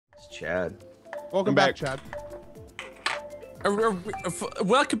Chad. Welcome back, Chad.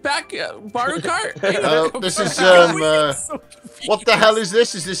 Welcome back, Mario Kart. This is what the hell is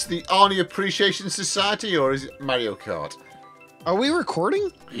this? Is this the Arnie Appreciation Society or is it Mario Kart? Are we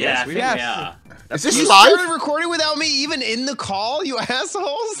recording? Yeah, we are. Is this You live? started recording without me even in the call, you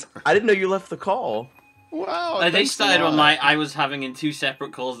assholes! I didn't know you left the call. Wow. They thanks a started on lot. I was having in 2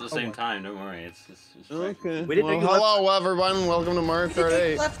 separate calls at the same time. Don't worry, it's Okay. We didn't well, know you hello, everyone. Welcome to Mario Kart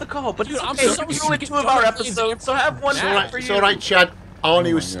 8. left the call, but Dude, I'm okay, so you sick ruined of 2 of our Jonathan episodes, so have one Yeah. for you. It's alright, Chad.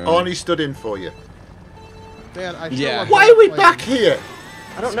 Arnie, Oh my God. Arnie stood in for you. Man, I Yeah. love Why that are we play. back here?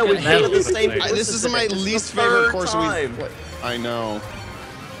 I don't know. We played the same. This This is my least favorite course we've played. I know.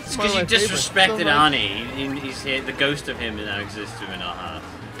 It's one because of you my favorites. disrespected So nice. Arnie. He's here. The ghost of him now exists within our hearts.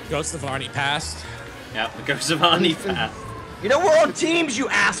 Ghost of Arnie passed. Yep, the ghost of Arnie passed. You know we're on teams, you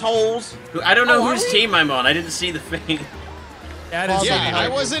assholes. I don't know Oh, are whose we? team I'm on. I didn't see the thing. That is Yeah, I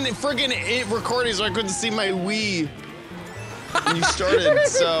wasn't friggin' recording, so I couldn't see my Wii when you started,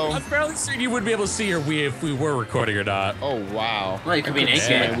 so... I'm fairly certain you wouldn't be able to see your Wii if we were recording or not. Oh, wow. Well, you could be I couldn't see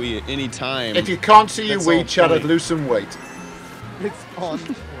naked. my Wii at any time. If you can't see your That's all Wii, Chad, I'd funny. lose some weight. It's on.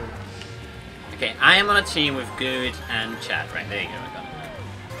 Okay, I am on a team with Good and Chad. Right, there you go. I got it.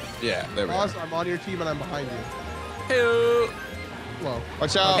 Yeah, there we go. Oz, I'm on your team and I'm behind you. Hello. Whoa.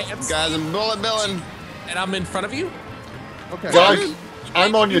 Watch out, Okay, guys, I'm bullet billing. And I'm in front of you. Okay. Guys,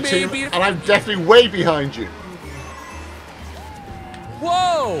 I'm on your You may team, be- and I'm definitely way behind you.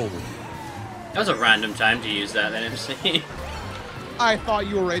 Whoa. That was a random time to use that then, MC. I thought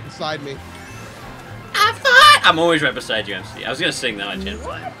you were right beside me. I'm always right beside you, MC. I was gonna sing that, I didn't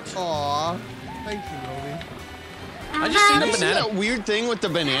play. Aw. Thank you, Roby. I just seen Did a you see banana. that weird thing with the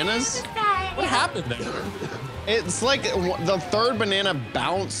bananas? What happened there? It's like the third banana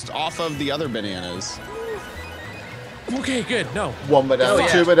bounced off of the other bananas. Okay, good. No. 1 banana, Oh, yeah.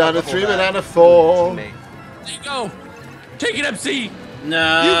 2 banana, Double 3 that. banana, 4. There you go. Take it, MC.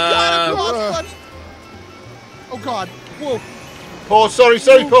 No. You got it, Ross! Oh god. Whoa. Pause, sorry,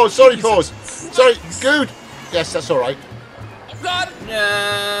 pause, sorry, pause. Sorry, good. Yes, that's alright. I'm not. No.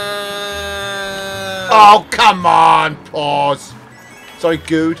 Oh, come on, pause. Sorry,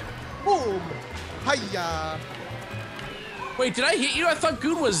 good. Boom. Hiya. Wait, did I hit you? I thought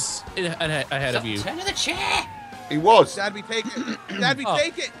Goon was ahead of you. Turn to the chair. He was. Dad, we take it. Dad, we Oh.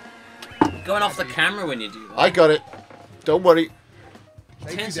 take it. Going off the camera when you do that. I got it. Don't worry.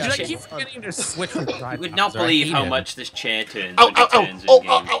 Thank you, Turns Did Dad. I keep forgetting to switch from You would not believe how much this chair turns Ow, when ow, it ow, turns in oh, game.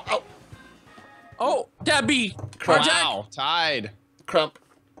 ow, ow, ow. Oh, Debbie. Wow, tied. Cramp,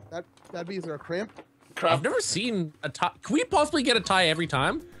 Dad, is there a cramp? I've cramp. never seen a tie. Can we possibly get a tie every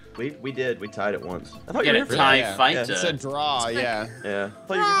time? We did. We tied it once. I thought Get you a were here for TIE that. fighter. It's a draw, yeah. Yeah. I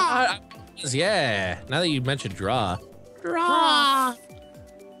thought you were Yeah. Now that you mentioned draw. Draw.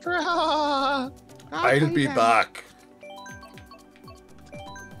 I'll be back.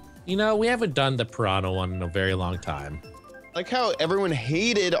 You know, we haven't done the Piranha one in a very long time. Like how everyone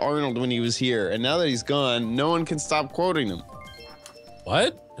hated Arnold when he was here, and now that he's gone, no one can stop quoting him.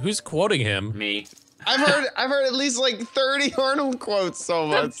 What? Who's quoting him? Me. I've heard at least like 30 Arnold quotes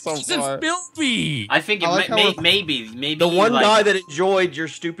so far. Filthy. I think it I like how we're- maybe the one like, guy that enjoyed your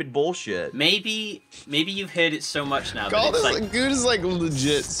stupid bullshit. maybe you've heard it so much now that God, it's this like Good is like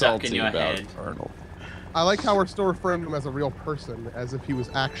legit stuck in salty your about head. Arnold. I like how we're still referring to him as a real person, as if he was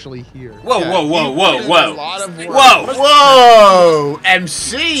actually here. whoa, Yeah, whoa, whoa, he whoa, put in whoa, a lot of work. whoa. Whoa!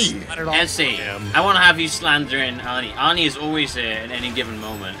 MC! MC, I want to have you slandering Arnie. Arnie is always here at any given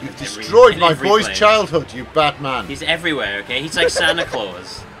moment. You've Every- destroyed in my every boy's place. childhood, you bad man. He's everywhere, okay? He's like Santa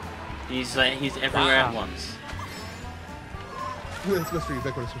Claus. He's everywhere at Wow. once. It's Mr.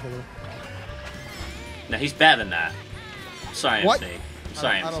 Ubiquitous or something. No, he's better than that. I'm sorry, What? MC. I'm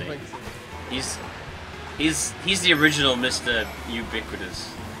sorry, I don't MC. think so. He's the original Mr.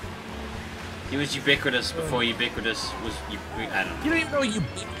 Ubiquitous. He was ubiquitous before ubiquitous was I don't know. You don't even know what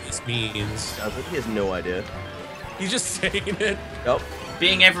ubiquitous means. He has no idea. He's just saying it. Nope.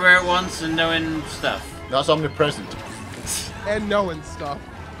 Being everywhere at once and knowing stuff. That's omnipresent. And knowing stuff.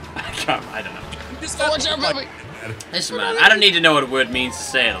 I don't know. You just Oh, got watch out, Bobby! Listen, man, I don't need to know what a word means to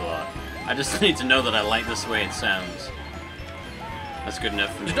say it a lot. I just need to know that I like this way it sounds. That's good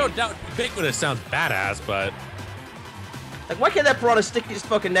enough for me. There's no doubt ubiquitous sounds badass, but Like, why can't that piranha stick his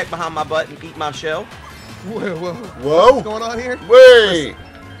fucking neck behind my butt and eat my shell? Whoa, whoa. Whoa! What's going on here? Wait!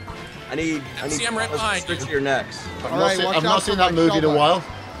 I need See, I'm right piranhas behind to stick you. to your necks. I've All not right, seen, watch I've out not for seen my that movie in a shell while.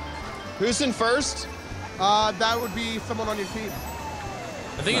 Who's in first? That would be someone on your team.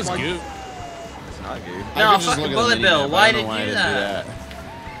 I think it's Like- Goot. It's not good. I No, could just fucking look at the Bullet menu Bill, map. why I don't did know why you I do didn't that?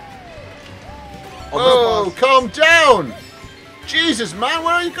 Oh, calm down! Jesus, man,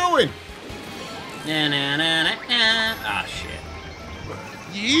 where are you going? Na na na na na. Ah, shit.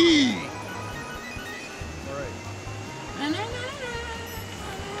 Yee! Alright.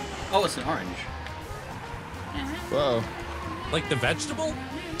 Oh, it's an orange. Whoa. Like the vegetable?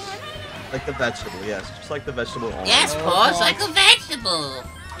 Like the vegetable, yes. Just like the vegetable. Yes, pause like a vegetable.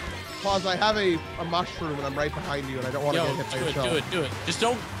 Pause, I have a mushroom and I'm right behind you and I don't want to Yo, get hit by do your it, shell. do it, do it. Just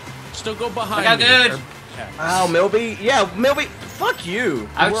don't go behind Look how me. good. Ow, Milby. Yeah, Milby. Fuck you.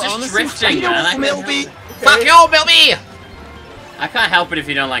 I was We're just honestly drifting, man. I couldn't Milby. help it. Fuck you, Milby! I can't help it if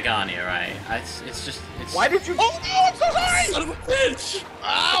you don't like Arnie, alright? It's just... It's... Why did you? Oh no, I'm so sorry! Son of a bitch!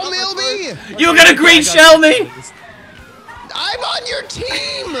 Ow, Milby! You gonna green shell me? I'm on your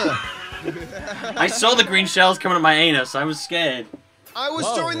team! I saw the green shells coming at my anus. I was scared. I was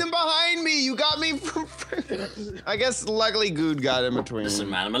Whoa. throwing them behind me. You got me from. I guess luckily Good got in between. Listen,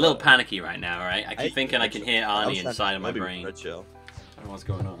 man, I'm a little panicky right now, alright? I keep thinking I can hear I was Arnie trying inside to- of my Milby brain. I red shell. don't know what's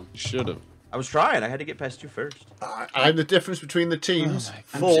going on. Should have. I was trying. I had to get past you first. And the difference between the teams,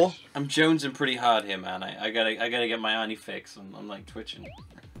 I'm 4. I'm jonesing pretty hard here, man. I gotta get my Arnie fix. I'm like twitching.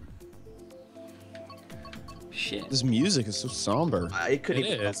 Shit. This music is so somber. It could It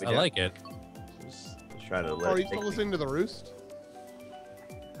even. is. I like it. Just trying to Oh, let. are it you still take listening to The Roost?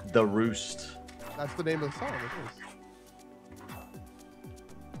 The Roost. That's the name of the song. It is.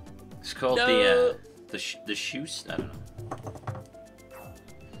 It's called No. the shoes. I don't know.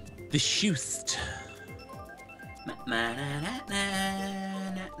 The Schust.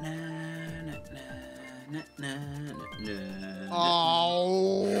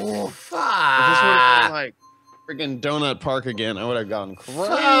 Oh, If this would have been like friggin' Donut Park again, I would have gone crazy.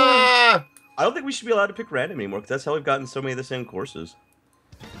 Ah! I don't think we should be allowed to pick random anymore because that's how we've gotten so many of the same courses.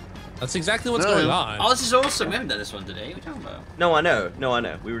 That's exactly what's No. going on. Oh, this is awesome. We haven't done this one today. What are you talking about? No, I know. No, I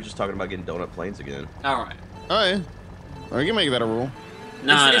know. We were just talking about getting donut planes again. Alright. Oh yeah. We can make that a rule.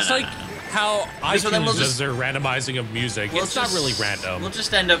 No, It's like how So then iTunes we'll does just- their randomizing of music. It's not really random. We'll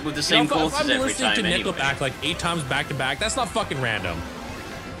just end up with the You same know, if courses I'm every listening time to anyway. Nickelback like 8 times back to back, that's not fucking random.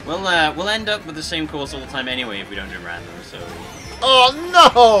 We'll end up with the same course all the time anyway if we don't do random. So Oh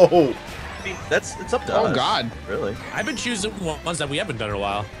no! I mean, it's up to us. Oh God. Really? I've been choosing ones that we haven't done in a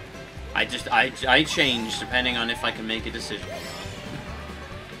while. I change depending on if I can make a decision.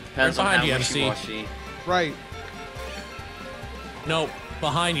 Depends on Right how behind you, MC. wishy-washy. right. No,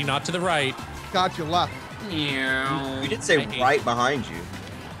 behind you, not to the right. Got you left. Meow. We did say I hate- right behind you.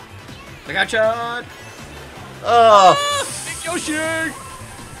 I got shot. Oh, Big Yoshi!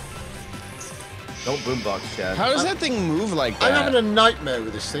 Don't boombox, Chad. How does that thing move like that? I'm having a nightmare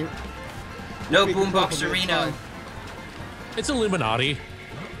with this thing. No Be careful boombox with your arena. tongue. It's Illuminati.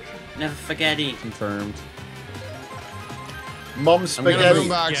 Never forgetty. Confirmed. Mom I'm gonna spaghetti.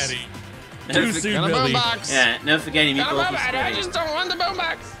 boombox. Spaghetti. Never Too for- soon, Got a Billy. boombox. Yeah, never forgetty Got a meatballs and boombox. I spaghetti. just don't want the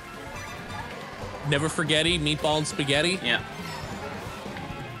boombox. Never forgetty, meatball and spaghetti. Yeah.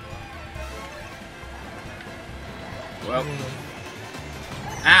 Well.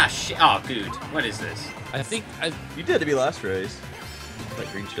 Ah, shit. Oh, dude. What is this? I think You did to be last race.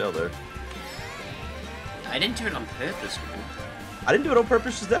 That green shell there. I didn't do it on purpose, man. I didn't do it on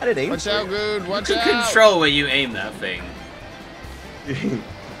purpose. Just that I didn't aim Watch for out, it. Good. Watch You out. can control where you aim that thing.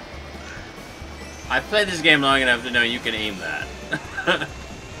 I've played this game long enough to know you can aim that.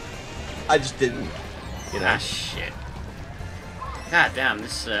 I just didn't. You know. Ah, shit. God damn,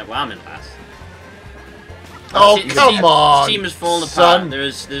 this, well, I'm in last. Oh, This come team- on, This team is falling son. apart.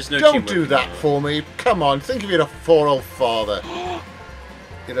 There's no Don't teamwork do that anymore. for me. Come on, think of your poor old father.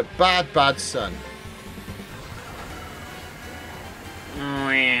 You're a bad, bad son.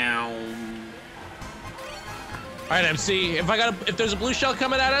 Meow. Alright, MC, if there's a blue shell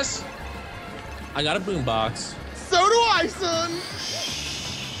coming at us, I got a boombox. So do I, son.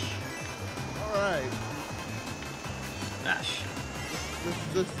 All right. Ah, shit.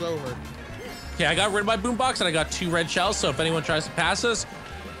 This is over. Okay, I got rid of my boombox and I got 2 red shells, so if anyone tries to pass us,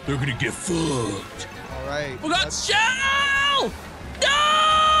 they're gonna get fucked. All right. We got shell!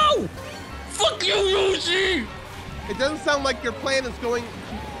 No! Fuck you, Yoshi! It doesn't sound like your plan is going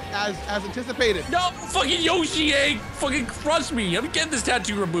as anticipated. No, fucking Yoshi ain't fucking crushed me. I'm getting this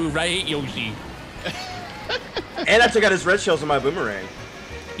tattoo removed. I hate Yoshi. And I took out his red shells on my boomerang.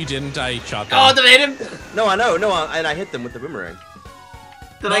 You didn't, I shot them. Oh, did I hit him? No, I know. No, and I hit them with the boomerang.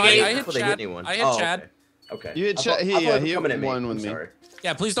 Did No, I get you? I hit Before they hit Chad. anyone. I hit Oh, Chad. Okay. You hit I Chad- thought- he- I thought yeah, it was he coming at me. won with I'm me. sorry.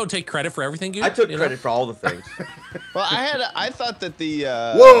 Yeah, please don't take credit for everything, dude. I took you know? credit for all the things. Well, I thought that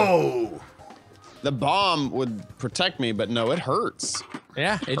Whoa! the bomb would protect me, but no, it hurts.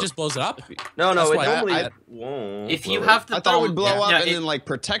 Yeah, it just blows it up. No, That's it why normally I- won't. If you will have the I bomb, thought it would blow up yeah, and then like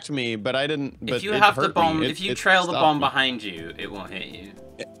protect me, but I didn't. But if you it have the hurt me. bomb, It- if you it trail the stopped bomb me. behind you, it won't hit you.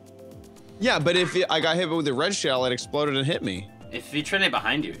 Yeah, but if I got hit with a red shell, it exploded and hit me. If you trail it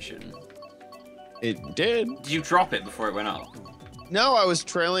behind you, it shouldn't. It did. Did you drop it before it went up? No, I was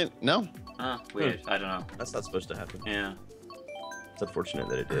trailing. No. Ah, weird. I don't know. That's not supposed to happen. Yeah. It's unfortunate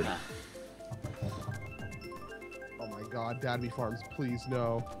that it did. Oh my god, Dadby Farms, please,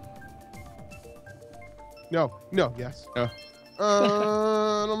 no. No, yes.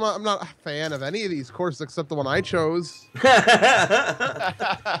 I'm not a fan of any of these courses except the one I chose. God,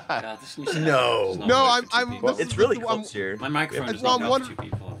 this needs to No. happen. It's not No, worth it for two I'm- people. this It's is really the- close here. My microphone It's does not one- go for two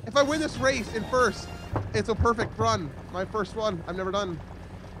people. If I win this race in first, it's a perfect run. My first one. I've never done.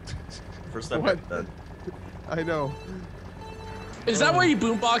 First time What? I've done. I know. Is that where you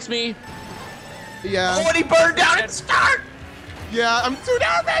boombox me? Yeah. Oh, and he burned down at the start! Yeah, I'm too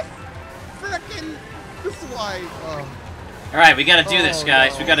nervous! Frickin'. This is why. Alright, we gotta do this, Oh,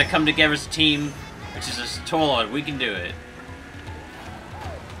 guys. no. We gotta come together as a team, which is a tall order. We can do it.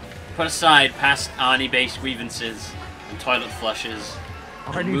 Put aside past Arnie-based grievances and toilet flushes,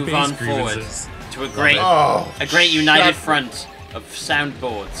 and move on forward to a great united front of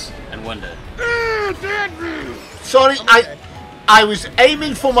soundboards and wonder. Sorry, Okay. I was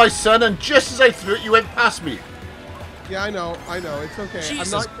aiming for my son, and just as I threw it, you went past me. Yeah, I know. It's okay.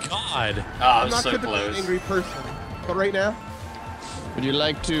 Jesus I'm not. God. Oh, I I'm was not so typically an close. angry person, but right now. Would you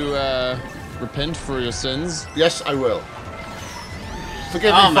like to repent for your sins? Yes, I will.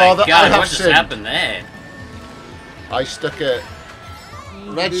 Forgive Oh me, my Father. I god, have what just sinned. happened there? I stuck a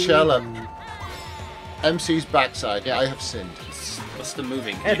red shell up MC's backside. I have sinned. What's the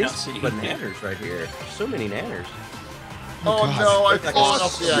moving? Yeah, You these don't see. bananas right here. So many nanners. Oh no, I've Like fallen a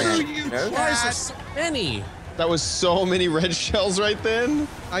off the sausage. edge. You No? Why is there cat. so many? That was so many red shells right then.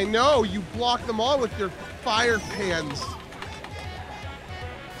 I know. You blocked them all with your fire pans.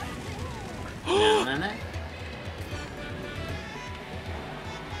 No, no, no.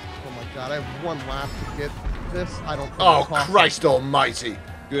 Oh my god, I have one lap to get this. I don't think Oh it's possible. Christ Almighty!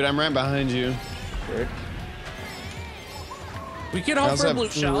 Good, I'm right behind you. Good. We get I off also for a have blue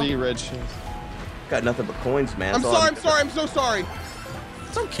shell. 3 red shells. Got nothing but coins, man. I'm That's all sorry, I'm so sorry.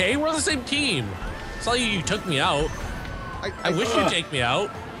 It's okay. We're on the same team. It's not you took me out. I wish you'd take me out.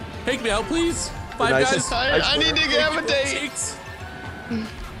 Take me out, please. Five nicest- guys. I need to have a date. Takes.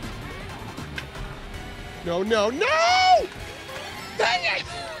 No! Dang it!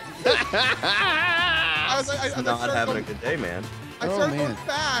 I was like, I not started having a going, good day, man. I Oh, started going man.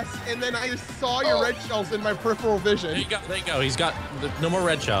 fast, and then I just saw your red shells in my peripheral vision. There you go. He's got no more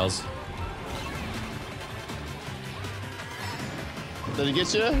red shells. Did he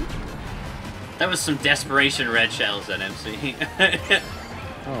get you? That was some desperation red shells at MC.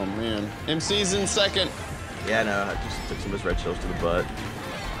 Oh man. MC's in second. Yeah, no, I just took some of his red shells to the butt.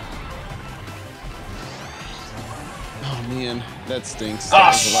 Oh man, that stinks. Oh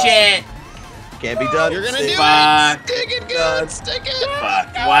That was a lot. shit! Can't be done. You're gonna do Fuck. it! Stick it God. good! Stick it!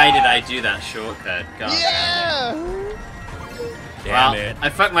 Fuck. Why did I do that shortcut? God. Yeah! Damn Well, it. I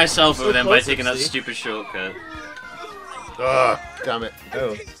fucked myself So over then by close, taking that MC. stupid shortcut. Ugh, damn it.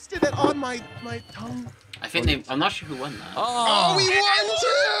 Oh. I tasted it on my tongue. I think they. I'm not sure who won that. Oh, we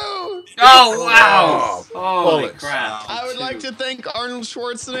won too! Oh wow! Holy bollocks. crap! I would like to thank Arnold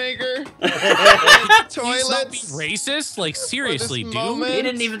Schwarzenegger. Please not be Toilets. racist. Like seriously, dude. moment. He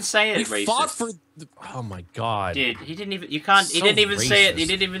didn't even say We it racist. fought for. Oh my god. Dude, he didn't even. You can't. He So didn't even say it. He racist.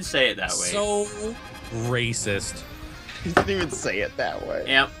 didn't even say it that way. So racist. He didn't even say it that way.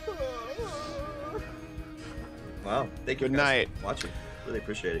 Yep. Wow. Thank you Good guys night. for watching. Really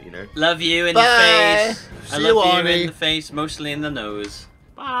appreciate it, you know. Love you in Bye. the face. I See you, love you Arnie. in the face, mostly in the nose.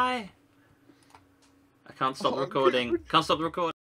 Bye. I can't stop Oh, recording. Can't stop the recording.